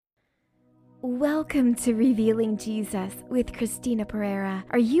Welcome to Revealing Jesus with Christina Pereira.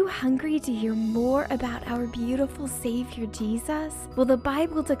 Are you hungry to hear more about our beautiful Savior Jesus? Well, the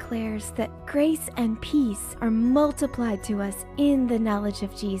Bible declares that grace and peace are multiplied to us in the knowledge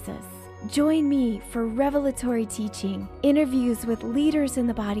of Jesus. Join me for revelatory teaching, interviews with leaders in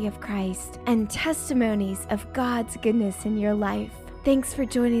the body of Christ, and testimonies of God's goodness in your life. Thanks for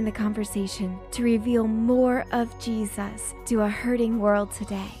joining the conversation to reveal more of Jesus to a hurting world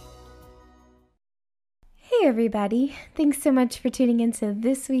today. Hey everybody, thanks so much for tuning into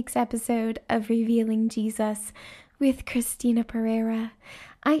this week's episode of Revealing Jesus with Christina Pereira.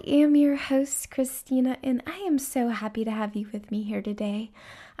 I am your host, Christina, and I am so happy to have you with me here today.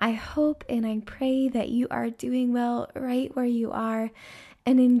 I hope and I pray that you are doing well right where you are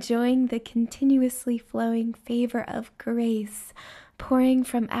and enjoying the continuously flowing favor of grace pouring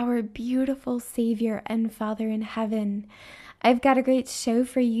from our beautiful Savior and Father in heaven. I've got a great show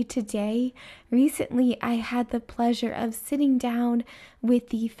for you today. Recently, I had the pleasure of sitting down with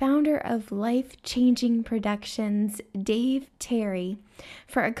the founder of Life Changing Productions, Dave Terry,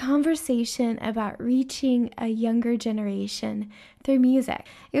 for a conversation about reaching a younger generation through music.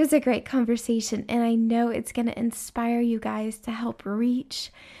 It was a great conversation, and I know it's going to inspire you guys to help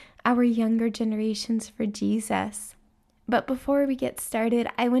reach our younger generations for Jesus. But before we get started,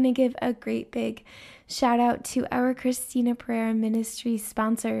 I want to give a great big shout out to our Christina Pereira Ministry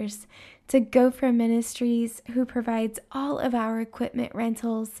sponsors, to Gopher Ministries, who provides all of our equipment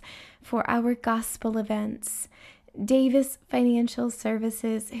rentals for our gospel events, Davis Financial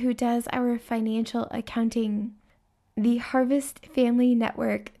Services, who does our financial accounting, the Harvest Family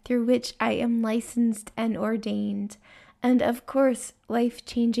Network, through which I am licensed and ordained, and of course, Life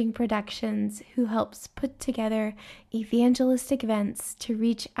Changing Productions, who helps put together evangelistic events to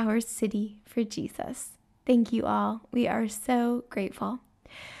reach our city for Jesus. Thank you all. We are so grateful.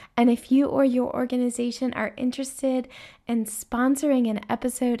 And if you or your organization are interested in sponsoring an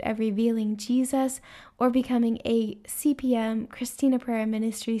episode of Revealing Jesus or becoming a CPM, Christina Pereira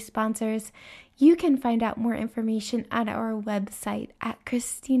Ministry sponsors, you can find out more information at our website at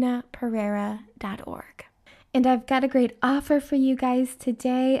christinapereira.org. And I've got a great offer for you guys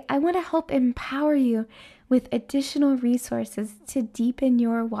today. I want to help empower you with additional resources to deepen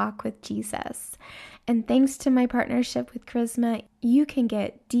your walk with Jesus. And thanks to my partnership with Charisma, you can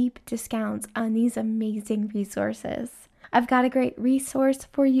get deep discounts on these amazing resources. I've got a great resource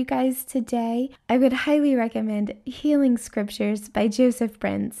for you guys today. I would highly recommend Healing Scriptures by Joseph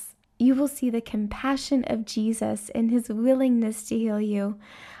Prince. You will see the compassion of Jesus and his willingness to heal you.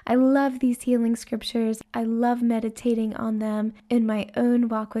 I love these healing scriptures. I love meditating on them in my own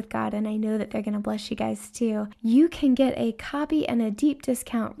walk with God, and I know that they're going to bless you guys too. You can get a copy and a deep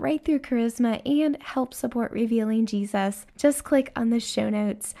discount right through Charisma and help support Revealing Jesus. Just click on the show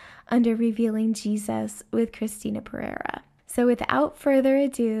notes under Revealing Jesus with Christina Pereira. So without further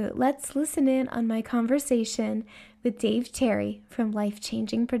ado, let's listen in on my conversation with Dave Terry from Life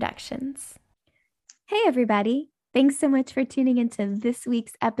Changing Productions. Hey everybody. Thanks so much for tuning into this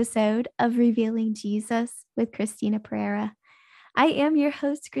week's episode of Revealing Jesus with Christina Pereira. I am your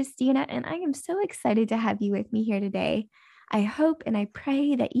host, Christina, and I am so excited to have you with me here today. I hope and I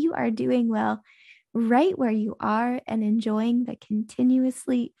pray that you are doing well right where you are and enjoying the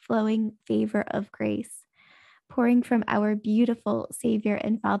continuously flowing favor of grace, pouring from our beautiful Savior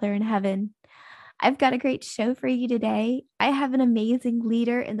and Father in heaven. I've got a great show for you today. I have an amazing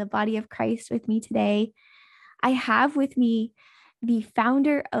leader in the body of Christ with me today. I have with me the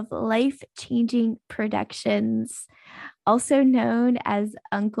founder of Life Changing Productions, also known as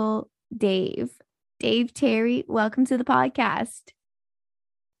Uncle Dave. Dave Terry, welcome to the podcast.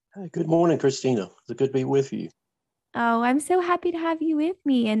 Hey, good morning, Christina. It's good to be with you. Oh, I'm so happy to have you with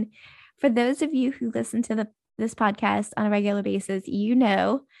me. And for those of you who listen to this podcast on a regular basis, you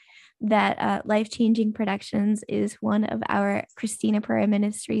know that Life Changing Productions is one of our Christina Pereira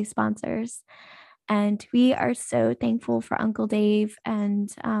Ministry sponsors. And we are so thankful for Uncle Dave and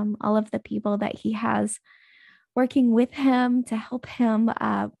all of the people that he has working with him to help him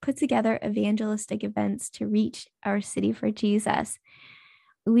put together evangelistic events to reach our city for Jesus.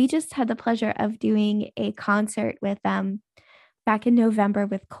 We just had the pleasure of doing a concert with them back in November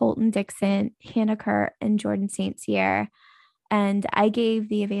with Colton Dixon, Hannah Kerr, and Jordan St. Cyr. And I gave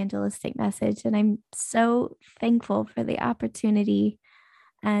the evangelistic message, and I'm so thankful for the opportunity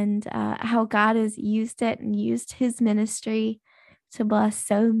and how God has used it and used his ministry to bless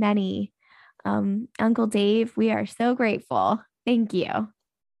so many. Uncle Dave, we are so grateful. Thank you.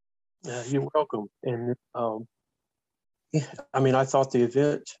 You're welcome. And I thought the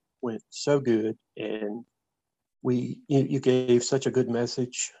event went so good, and You gave such a good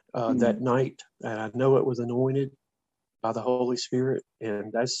message that night, and I know it was anointed by the Holy Spirit,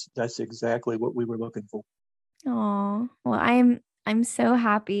 and that's exactly what we were looking for. Oh, well, I'm so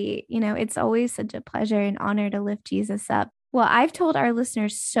happy. It's always such a pleasure and honor to lift Jesus up. Well, I've told our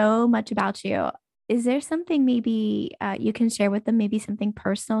listeners so much about you. Is there something maybe you can share with them, maybe something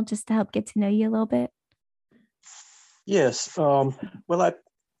personal just to help get to know you a little bit? Yes. Well,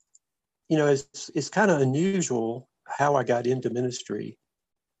 it's kind of unusual how I got into ministry.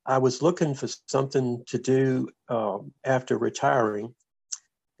 I was looking for something to do after retiring,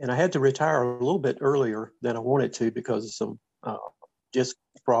 and I had to retire a little bit earlier than I wanted to because of some disc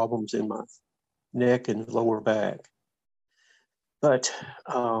problems in my neck and lower back. But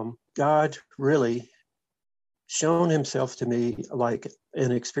God really shown himself to me like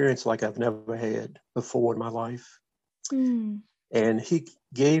an experience like I've never had before in my life. Mm. And he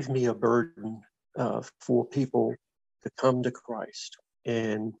gave me a burden for people to come to Christ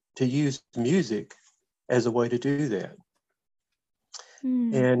and to use music as a way to do that.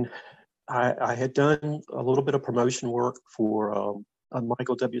 Mm. And I had done a little bit of promotion work for a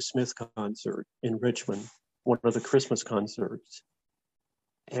Michael W. Smith concert in Richmond, one of the Christmas concerts.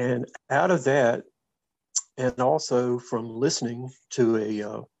 And out of that, and also from listening to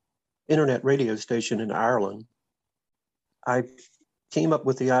a internet radio station in Ireland, I came up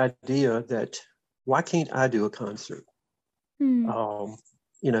with the idea that why can't I do a concert? Mm.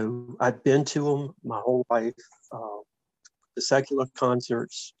 I've been to them my whole life. The secular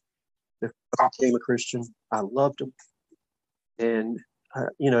concerts, I became a Christian. I loved them. And,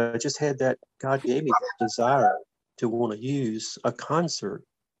 I just had that, God gave me that desire to want to use a concert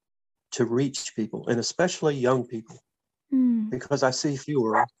to reach people, and especially young people, because I see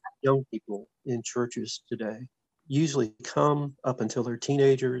fewer young people in churches today. Usually come up until they're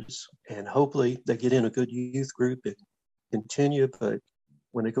teenagers, and hopefully they get in a good youth group and continue. But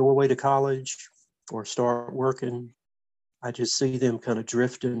when they go away to college or start working, I just see them kind of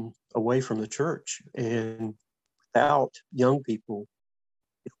drifting away from the church. And without young people,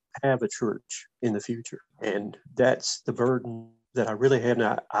 have a church in the future. And that's the burden that I really have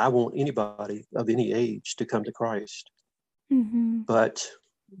now. I want anybody of any age to come to Christ. Mm-hmm. But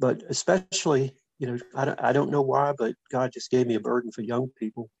especially, I don't know why, but God just gave me a burden for young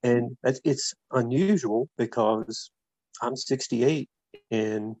people. And it's unusual because I'm 68,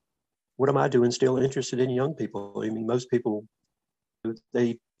 and what am I doing still interested in young people? I mean, most people,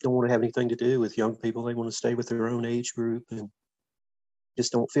 they don't want to have anything to do with young people. They want to stay with their own age group and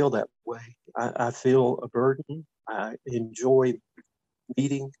just don't feel that way. I feel a burden. I enjoy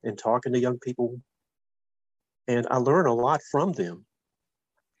meeting and talking to young people, and I learn a lot from them.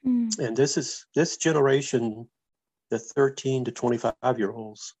 Mm. And this generation, the 13 to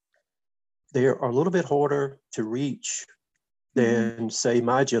 25-year-olds, they are a little bit harder to reach than, say,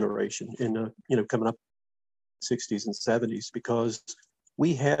 my generation in the, coming up 60s and 70s, because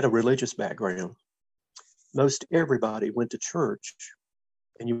we had a religious background. Most everybody went to church,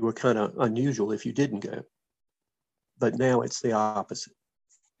 and you were kind of unusual if you didn't go. But now it's the opposite.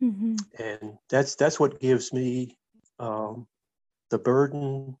 Mm-hmm. And that's what gives me the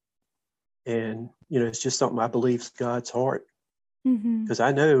burden. And it's just something I believe is God's heart, because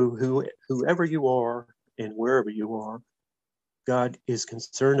I know whoever you are and wherever you are, God is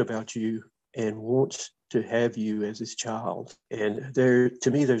concerned about you and wants to have you as his child. And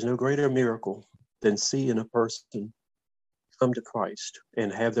to me, there's no greater miracle than seeing a person come to Christ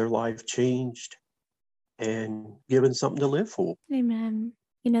and have their life changed and given something to live for. Amen.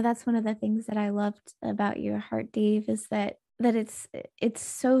 That's one of the things that I loved about your heart, Dave, is that it's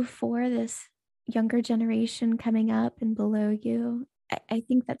so for this younger generation coming up and below you. I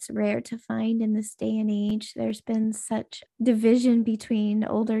think that's rare to find in this day and age. There's been such division between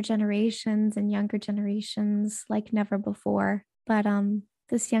older generations and younger generations like never before. But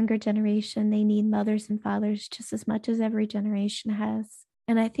this younger generation, they need mothers and fathers just as much as every generation has.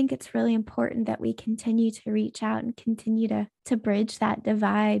 And I think it's really important that we continue to reach out and continue to bridge that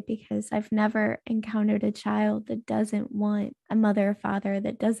divide, because I've never encountered a child that doesn't want a mother or father,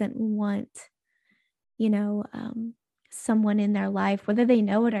 that doesn't want, you know, someone in their life, whether they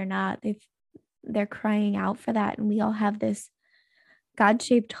know it or not. They're crying out for that. And we all have this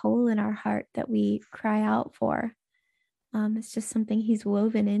God-shaped hole in our heart that we cry out for. It's just something he's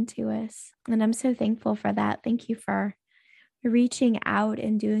woven into us. And I'm so thankful for that. Thank you for reaching out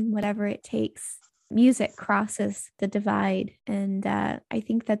and doing whatever it takes. Music crosses the divide, and I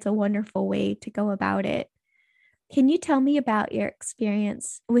think that's a wonderful way to go about it. Can you tell me about your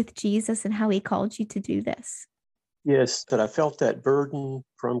experience with Jesus and how he called you to do this? Yes, that I felt that burden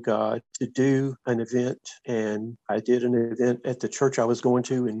from God to do an event. And I did an event at the church I was going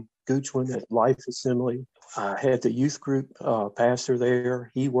to in Goochland at Life Assembly. I had the youth group pastor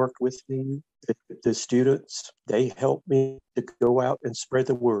there. He worked with me. The students, they helped me to go out and spread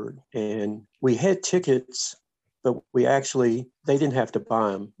the word. And we had tickets, but they didn't have to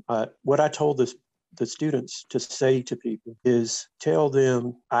buy them. What I told the students to say to people is tell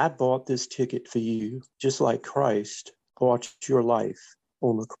them, I bought this ticket for you, just like Christ bought your life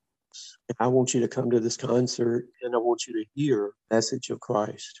on the cross. And I want you to come to this concert and I want you to hear the message of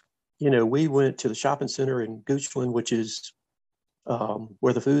Christ. We went to the shopping center in Goochland, which is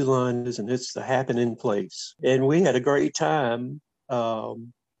where the food line is, and it's the happening place. And we had a great time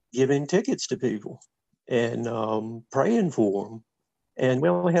giving tickets to people and praying for them. And we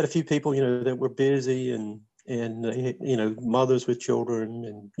only had a few people, that were busy and mothers with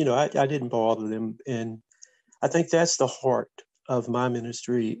children, and I didn't bother them. And I think that's the heart of my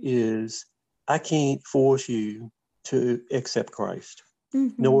ministry is I can't force you to accept Christ,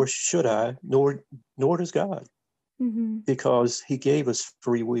 nor should I, nor does God, because He gave us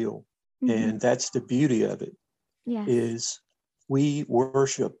free will, and that's the beauty of it. Yes. Is we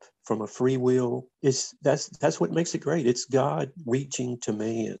worship from a free will. That's what makes it great. It's God reaching to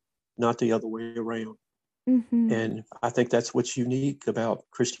man, not the other way around. And I think that's what's unique about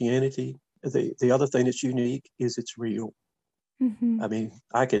Christianity. The other thing that's unique is it's real. I mean,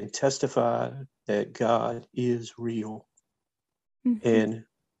 I can testify that God is real. And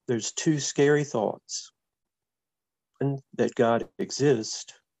there's two scary thoughts: one that God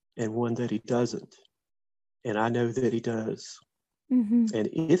exists and one that He doesn't. And I know that He does. And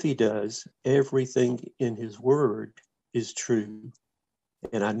if He does, everything in His word is true.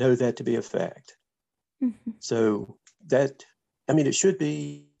 And I know that to be a fact. So it should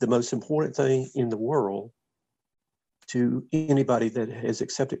be the most important thing in the world to anybody that has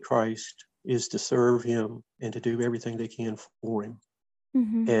accepted Christ is to serve Him and to do everything they can for Him.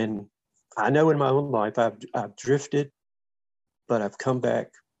 And I know in my own life I've drifted, but I've come back,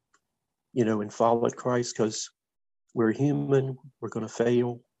 and followed Christ because we're human. We're going to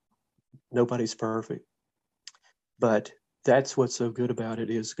fail. Nobody's perfect. But that's what's so good about it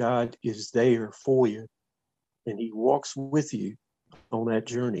is God is there for you, and He walks with you on that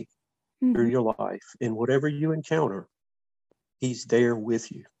journey through your life. And whatever you encounter, He's there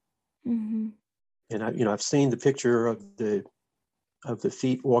with you. And I've seen the picture of the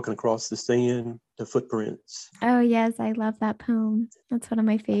feet walking across the sand, the footprints. Oh, yes. I love that poem. That's one of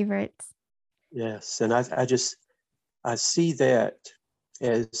my favorites. Yes. And I see that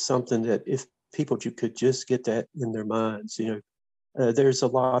as something that if people could just get that in their minds, there's a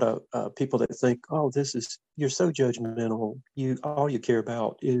lot of people that think, oh, you're so judgmental. All you care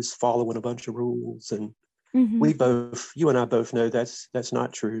about is following a bunch of rules. And you and I both know that's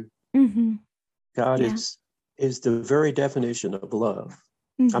not true. God is the very definition of love.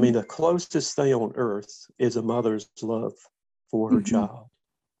 I mean, the closest thing on earth is a mother's love for her child.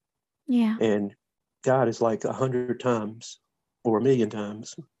 Yeah. And God is like 100 times or 1,000,000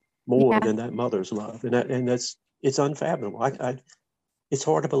 times more than that mother's love. And it's unfathomable. It's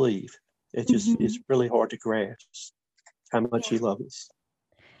hard to believe. It's really hard to grasp how much He loves us.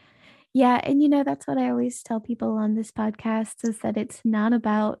 Yeah. And that's what I always tell people on this podcast is that it's not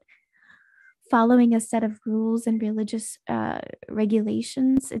about following a set of rules and religious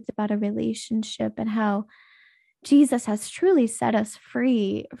regulations. It's about a relationship and how Jesus has truly set us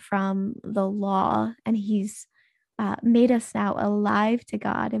free from the law, and He's made us now alive to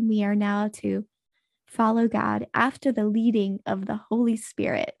God, and we are now to follow God after the leading of the Holy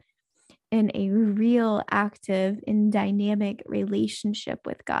Spirit in a real, active, and dynamic relationship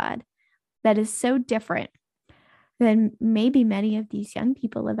with God that is so different than maybe many of these young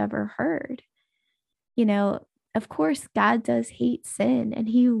people have ever heard. Of course, God does hate sin and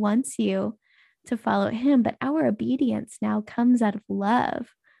He wants you to follow Him, but our obedience now comes out of love.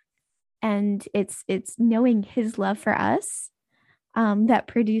 And it's knowing His love for us that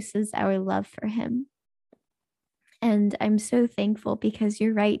produces our love for Him. And I'm so thankful because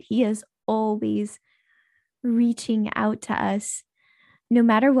you're right. He is always reaching out to us. No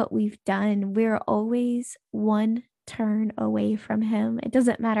matter what we've done, we're always one turn away from Him. It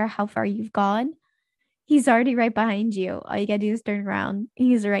doesn't matter how far you've gone. He's already right behind you. All you got to do is turn around.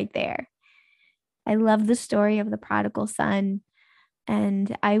 He's right there. I love the story of the prodigal son.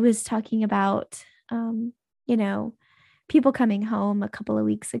 And I was talking about, people coming home a couple of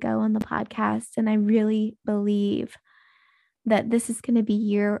weeks ago on the podcast. And I really believe that this is going to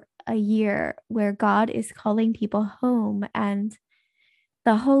be a year where God is calling people home. And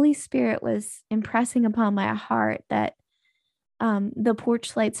the Holy Spirit was impressing upon my heart that the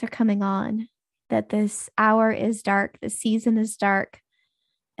porch lights are coming on, that this hour is dark, the season is dark,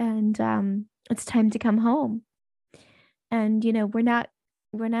 and it's time to come home. And we're not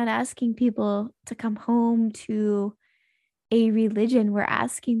asking people to come home to a religion. We're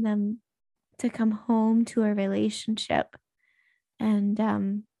asking them to come home to a relationship. And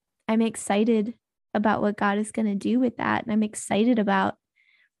I'm excited about what God is going to do with that. And I'm excited about,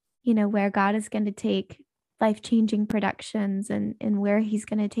 where God is going to take Life-Changing Productions and where he's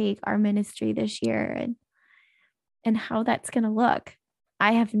going to take our ministry this year and how that's going to look.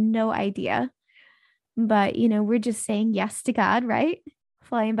 I have no idea, but we're just saying yes to God, right?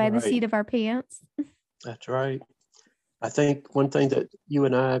 Flying by the seat of our pants. That's right. I think one thing that you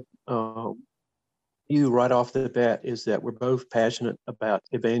and I, you right off the bat, is that we're both passionate about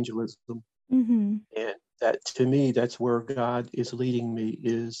evangelism. Mm-hmm. And that, to me, that's where God is leading me,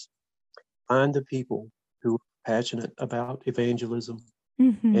 is find the people who are passionate about evangelism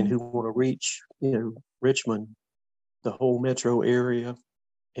Mm-hmm. and who want to reach, Richmond, the whole metro area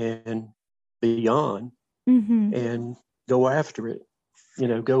and beyond, Mm-hmm. and go after it,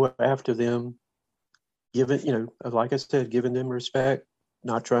 go after them, giving, like I said, giving them respect,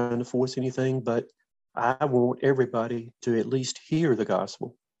 not trying to force anything, but I want everybody to at least hear the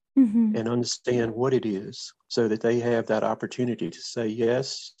gospel Mm-hmm. and understand what it is so that they have that opportunity to say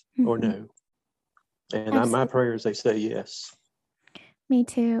yes or Mm-hmm. no. And my Absolutely. prayer is they say yes. Me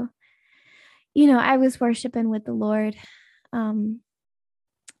too. I was worshiping with the Lord. Um,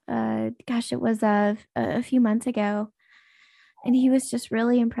 Gosh, it was a few months ago, and he was just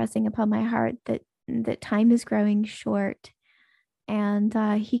really impressing upon my heart that time is growing short, and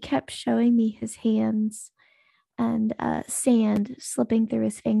he kept showing me his hands and sand slipping through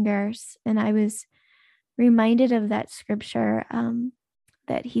his fingers, and I was reminded of that scripture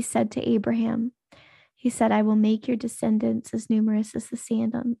that he said to Abraham. He said, "I will make your descendants as numerous as the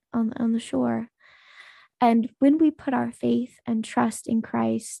sand on the shore." And when we put our faith and trust in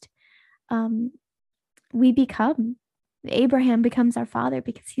Christ, um, Abraham becomes our father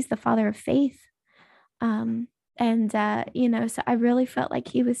because he's the father of faith. So I really felt like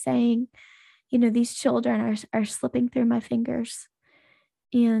he was saying, these children are slipping through my fingers.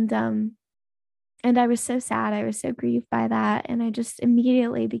 And I was so sad. I was so grieved by that. And I just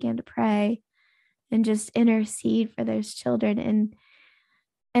immediately began to pray and just intercede for those children.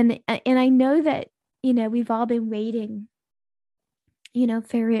 And I know that, we've all been waiting,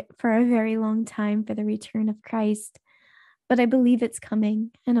 for a very long time for the return of Christ. But I believe it's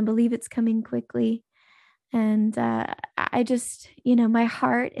coming, and I believe it's coming quickly. And I just, my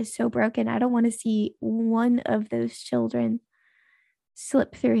heart is so broken. I don't want to see one of those children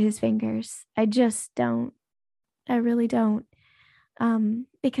slip through his fingers. I just don't. I really don't.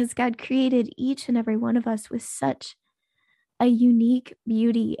 Because God created each and every one of us with such a unique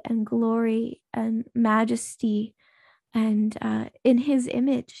beauty and glory and majesty and in his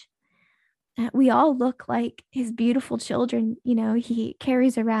image. We all look like his beautiful children. He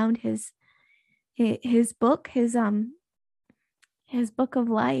carries around his book, his book of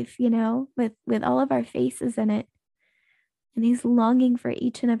life, with all of our faces in it. And he's longing for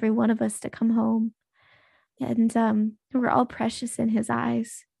each and every one of us to come home. And we're all precious in his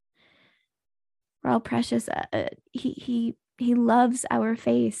eyes. We're all precious. He loves our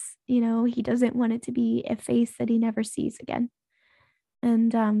face. He doesn't want it to be a face that he never sees again.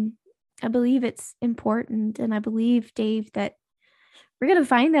 And I believe it's important. And I believe, Dave, that we're going to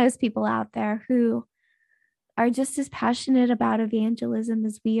find those people out there who are just as passionate about evangelism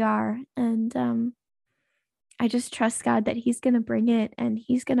as we are. And I just trust God that he's going to bring it, and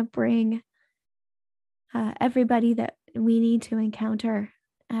he's going to bring everybody that we need to encounter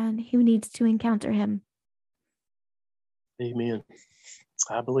and who needs to encounter him. Amen.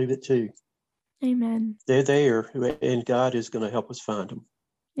 I believe it too. Amen. They're there, and God is going to help us find them.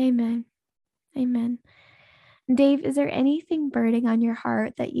 Amen. Amen. Dave, is there anything burning on your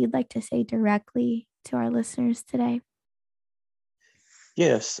heart that you'd like to say directly to our listeners today?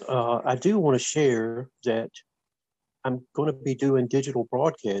 Yes, I do want to share that I'm going to be doing digital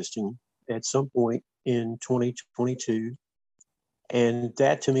broadcasting at some point in 2022. And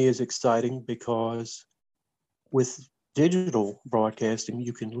that to me is exciting because with digital broadcasting,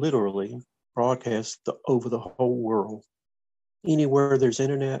 you can literally broadcast over the whole world. Anywhere there's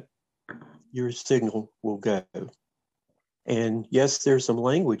internet, your signal will go. And yes, there's some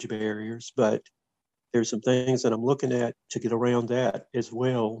language barriers, but there's some things that I'm looking at to get around that as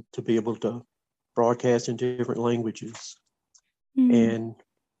well, to be able to broadcast in different languages. And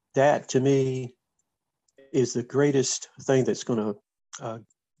that to me is the greatest thing that's going to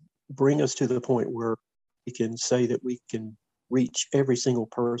bring us to the point where we can say that we can reach every single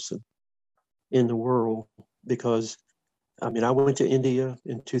person in the world. Because, I mean, I went to India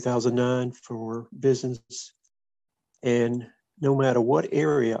in 2009 for business, and no matter what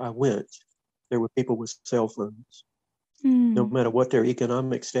area I went, there were people with cell phones, no matter what their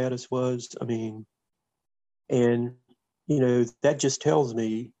economic status was. I mean, and, that just tells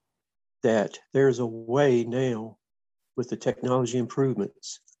me that there's a way now with the technology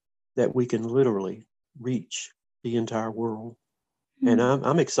improvements that we can literally reach the entire world. And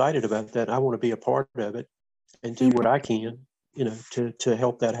I'm excited about that. I want to be a part of it and do what I can, to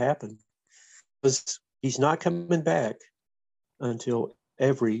help that happen. Because he's not coming back until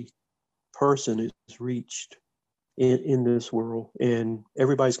every person is reached in this world, and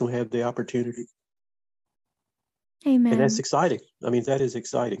everybody's going to have the opportunity. Amen. And that's exciting. I mean, that is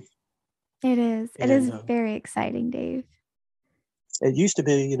exciting. It is. It is very exciting, Dave. It used to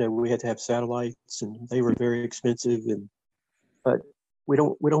be, we had to have satellites, and they were very expensive, but we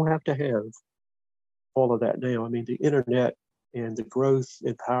don't have to have all of that now. I mean, the internet and the growth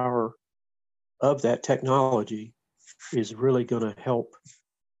and power of that technology is really going to help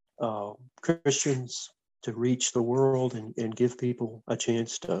Christians to reach the world and give people a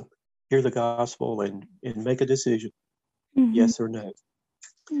chance to hear the gospel and make a decision, yes or no.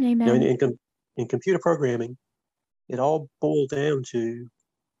 Amen. In computer programming, it all boiled down to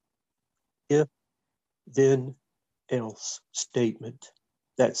if, then, else statement.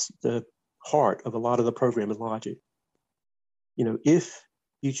 That's the heart of a lot of the programming logic. If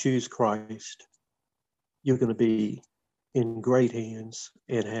you choose Christ, you're going to be in great hands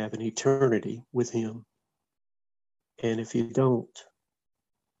and have an eternity with him. And if you don't,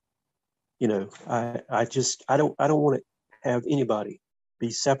 I don't want to have anybody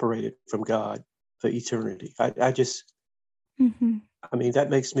be separated from God for eternity. I mean, that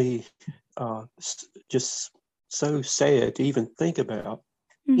makes me just so sad to even think about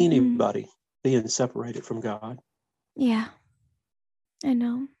anybody being separated from God. Yeah, I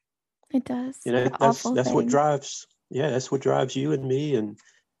know. It does. That's what drives. Yeah, that's what drives you and me and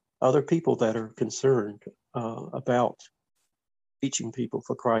other people that are concerned about reaching people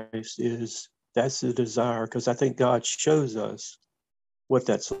for Christ. That's the desire, because I think God shows us what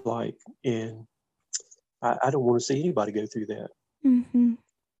that's like, and I don't want to see anybody go through that.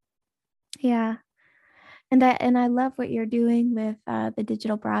 Yeah, and I love what you're doing with the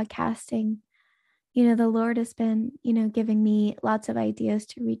digital broadcasting. The Lord has been, giving me lots of ideas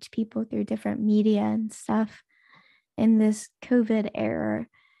to reach people through different media and stuff in this COVID era.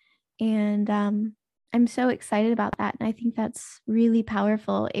 And I'm so excited about that. And I think that's really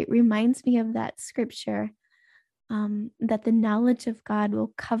powerful. It reminds me of that scripture that the knowledge of God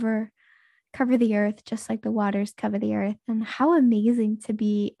will cover the earth just like the waters cover the earth. And how amazing to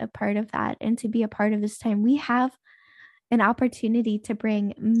be a part of that and to be a part of this time. We have an opportunity to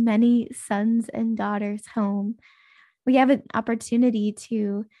bring many sons and daughters home. We have an opportunity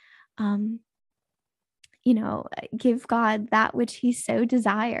to, give God that which he so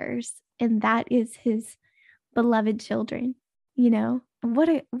desires, and that is his beloved children. What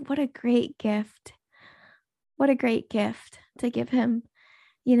a great gift. What a great gift to give him,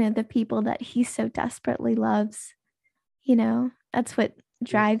 the people that he so desperately loves. That's what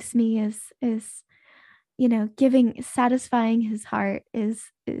drives me is satisfying his heart is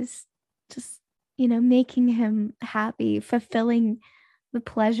just, making him happy, fulfilling the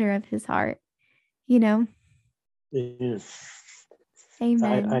pleasure of his heart, Yeah.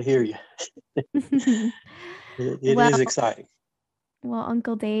 Amen. I hear you. It is exciting. Well,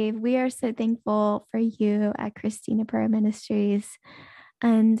 Uncle Dave, we are so thankful for you at Christina Prayer Ministries.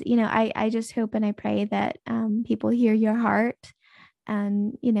 And, I just hope and I pray that people hear your heart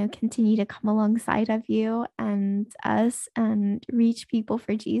and, continue to come alongside of you and us and reach people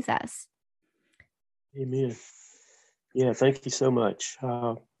for Jesus. Amen. Yeah, thank you so much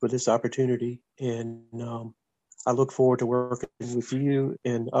for this opportunity. And I look forward to working with you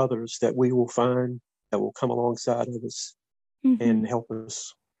and others that we will find that will come alongside of us and help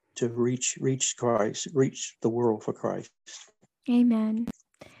us to reach Christ, reach the world for Christ. Amen.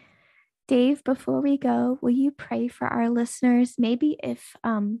 Dave, before we go, will you pray for our listeners? Maybe if,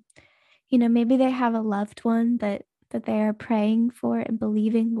 maybe they have a loved one that they are praying for and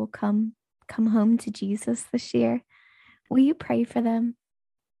believing will come home to Jesus this year. Will you pray for them?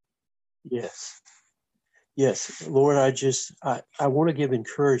 Yes. Yes, Lord, I want to give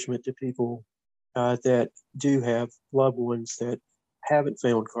encouragement to people that do have loved ones that haven't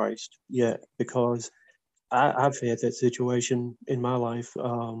found Christ yet, because I've had that situation in my life.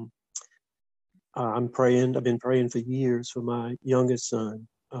 I've been praying for years for my youngest son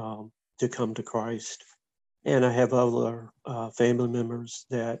to come to Christ. And I have other family members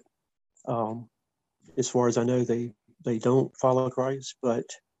that, as far as I know, they don't follow Christ, but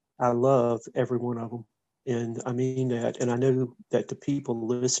I love every one of them. And I mean that. And I know that the people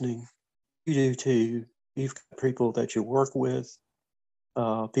listening, you do too. You've got people that you work with,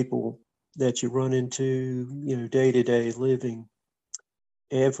 people that you run into, day to day living.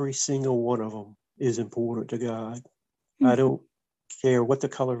 Every single one of them is important to God. I Mm-hmm. don't care what the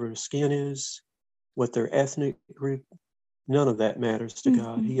color of their skin is, what their ethnic group, none of that matters to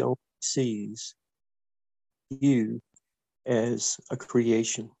God. Mm-hmm. He only sees you as a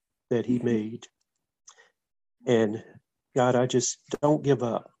creation that He Mm-hmm. made. And God, I just don't give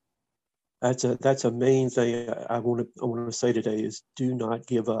up. That's a main thing I want to say today is do not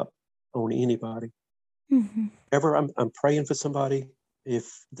give up on anybody. Mm-hmm. Ever I'm praying for somebody, if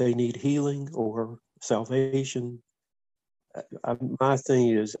they need healing or salvation, my thing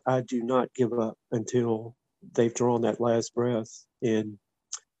is I do not give up until they've drawn that last breath. And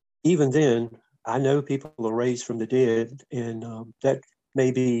even then, I know people are raised from the dead, and that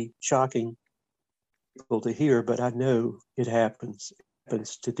may be shocking people to hear, but I know it happens. It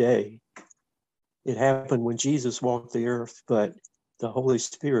happens today. It happened when Jesus walked the earth, but the Holy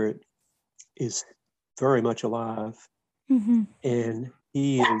Spirit is very much alive, Mm-hmm. and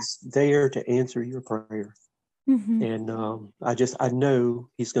He is there to answer your prayer. Mm-hmm. And I know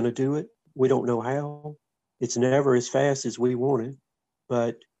He's going to do it. We don't know how. It's never as fast as we want it,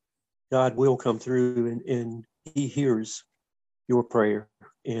 but God will come through, and He hears your prayer.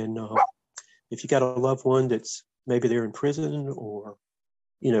 And if you got a loved one that's maybe they're in prison or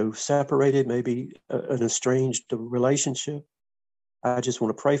separated, maybe an estranged relationship, I just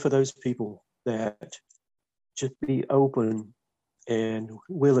want to pray for those people that just be open and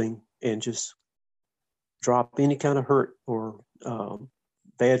willing and just drop any kind of hurt or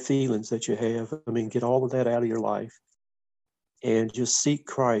bad feelings that you have. I mean, get all of that out of your life and just seek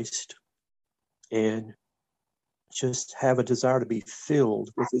Christ and just have a desire to be filled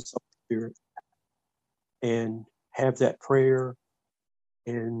with His Spirit and have that prayer,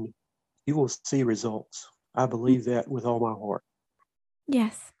 and you will see results. I believe that with all my heart.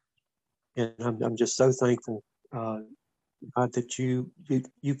 Yes. And I'm just so thankful, God, that you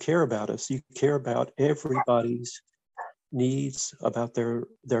care about us. You care about everybody's needs, about their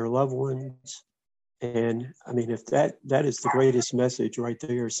loved ones. And I mean, if that is the greatest message right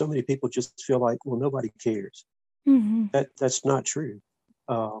there. So many people just feel like, well, nobody cares. Mm-hmm. That's not true.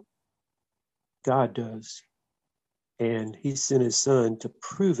 Uh, God does, and He sent His Son to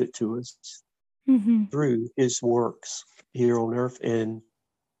prove it to us Mm-hmm. through His works here on earth, and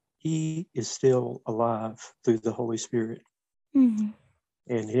He is still alive through the Holy Spirit. Mm-hmm.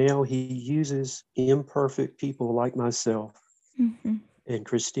 And now He uses imperfect people like myself Mm-hmm. and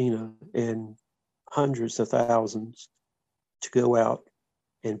Christina and hundreds of thousands to go out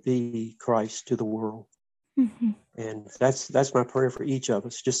and be Christ to the world. Mm-hmm. And that's my prayer for each of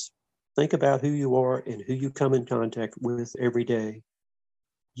us. Just think about who you are and who you come in contact with every day.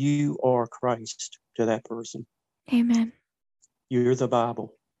 You are Christ to that person. Amen. You're the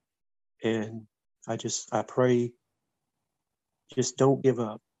Bible. And I pray, just don't give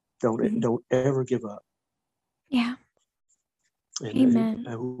up. Mm-hmm. Don't ever give up. Yeah. And Amen.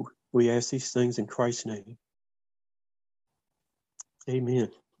 we ask these things in Christ's name. Amen.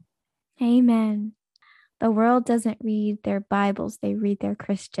 Amen. The world doesn't read their Bibles, they read their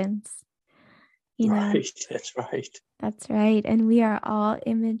Christians. Right. That's right. That's right. And we are all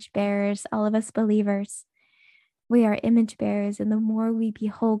image bearers, all of us believers. We are image bearers. And the more we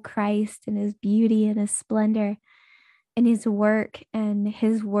behold Christ and His beauty and His splendor and His work and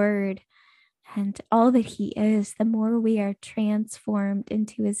His word and all that He is, the more we are transformed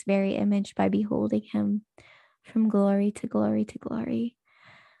into His very image by beholding Him from glory to glory to glory.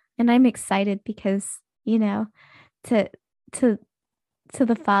 And I'm excited because, to to to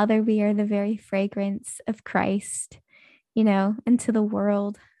the Father, we are the very fragrance of Christ, and to the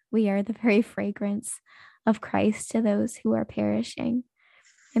world, we are the very fragrance of Christ to those who are perishing.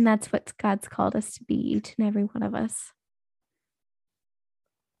 And that's what God's called us to be, each and every one of us.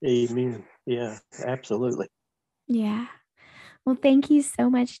 Amen. Yeah, absolutely. Yeah. Well, thank you so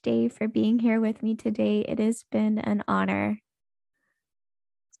much, Dave, for being here with me today. It has been an honor.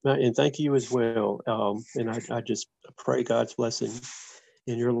 And thank you as well. And I just pray God's blessing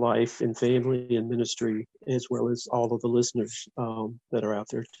in your life and family and ministry, as well as all of the listeners that are out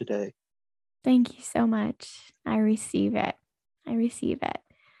there today. Thank you so much. I receive it. I receive it.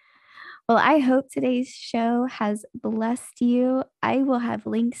 Well, I hope today's show has blessed you. I will have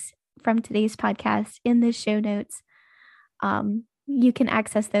links from today's podcast in the show notes. You can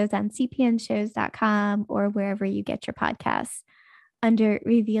access those on cpnshows.com or wherever you get your podcasts under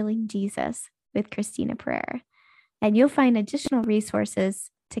Revealing Jesus with Christina Pereira. And you'll find additional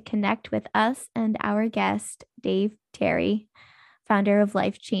resources to connect with us and our guest, Dave Terry, founder of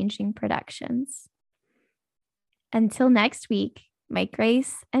Life Changing Productions. Until next week, may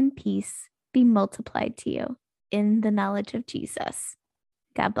grace and peace be multiplied to you in the knowledge of Jesus.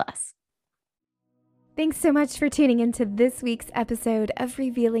 God bless. Thanks so much for tuning into this week's episode of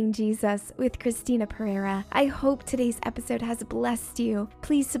Revealing Jesus with Christina Pereira. I hope today's episode has blessed you.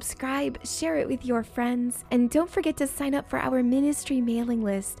 Please subscribe, share it with your friends, and don't forget to sign up for our ministry mailing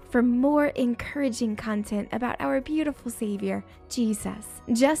list for more encouraging content about our beautiful Savior, Jesus.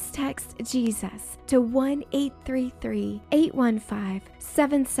 Just text Jesus to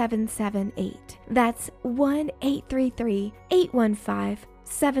 1-833-815-7778. That's 1-833-815-7778.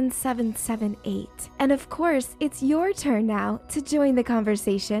 And of course, it's your turn now to join the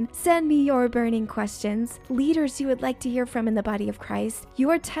conversation. Send me your burning questions, leaders you would like to hear from in the body of Christ,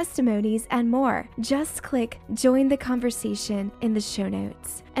 your testimonies, and more. Just click Join the Conversation in the show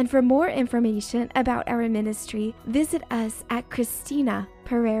notes. And for more information about our ministry, visit us at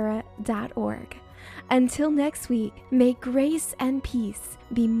ChristinaPereira.org. Until next week, may grace and peace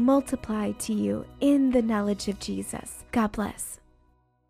be multiplied to you in the knowledge of Jesus. God bless.